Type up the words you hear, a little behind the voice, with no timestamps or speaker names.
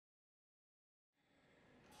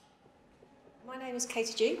name is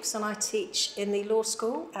Katie Jukes and I teach in the law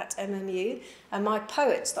school at MMU, and my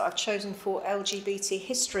poet that I've chosen for LGBT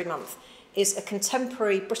History Month is a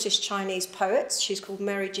contemporary British Chinese poet. She's called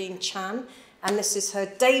Mary Jean Chan, and this is her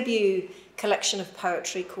debut collection of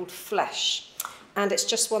poetry called Flesh, and it's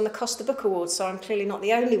just won the Costa Book Award, so I'm clearly not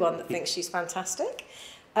the only one that thinks she's fantastic.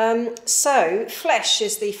 So flesh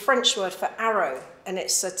is the French word for arrow, and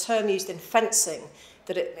it's a term used in fencing.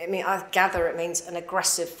 I gather it means an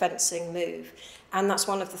aggressive fencing move. And that's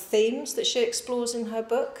one of the themes that she explores in her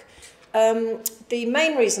book. The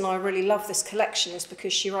main reason I really love this collection is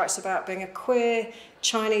because she writes about being a queer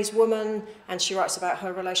Chinese woman, and she writes about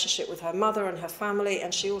her relationship with her mother and her family,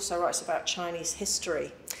 and she also writes about Chinese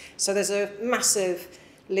history. So there's a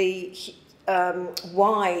massively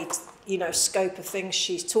wide scope of things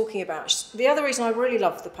she's talking about. The other reason I really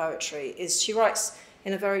love the poetry is she writes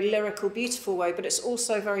in a very lyrical, beautiful way, but it's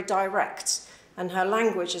also very direct, and her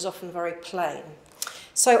language is often very plain.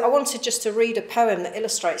 So I wanted just to read a poem that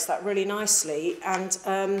illustrates that really nicely, and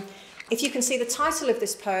if you can see, the title of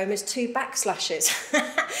this poem is 2 backslashes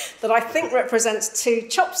that I think represents 2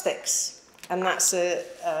 chopsticks, and that's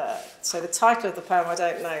so the title of the poem, I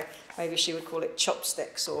don't know, maybe she would call it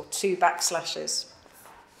Chopsticks or 2 backslashes.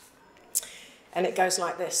 And it goes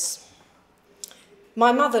like this.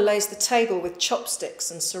 My mother lays the table with chopsticks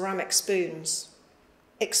and ceramic spoons,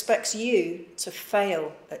 expects you to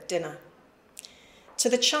fail at dinner. To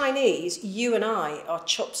the Chinese, you and I are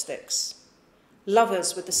chopsticks,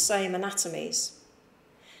 lovers with the same anatomies.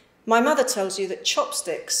 My mother tells you that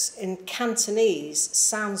chopsticks in Cantonese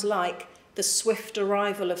sounds like the swift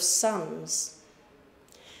arrival of suns.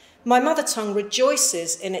 My mother tongue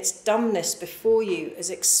rejoices in its dumbness before you as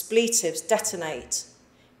expletives detonate.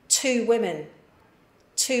 2 women,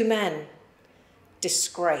 2 men,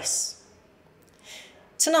 disgrace.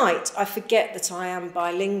 Tonight, I forget that I am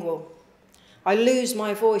bilingual. I lose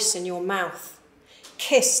my voice in your mouth,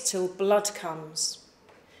 kiss till blood comes.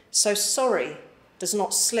 So sorry does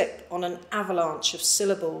not slip on an avalanche of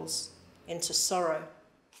syllables into sorrow.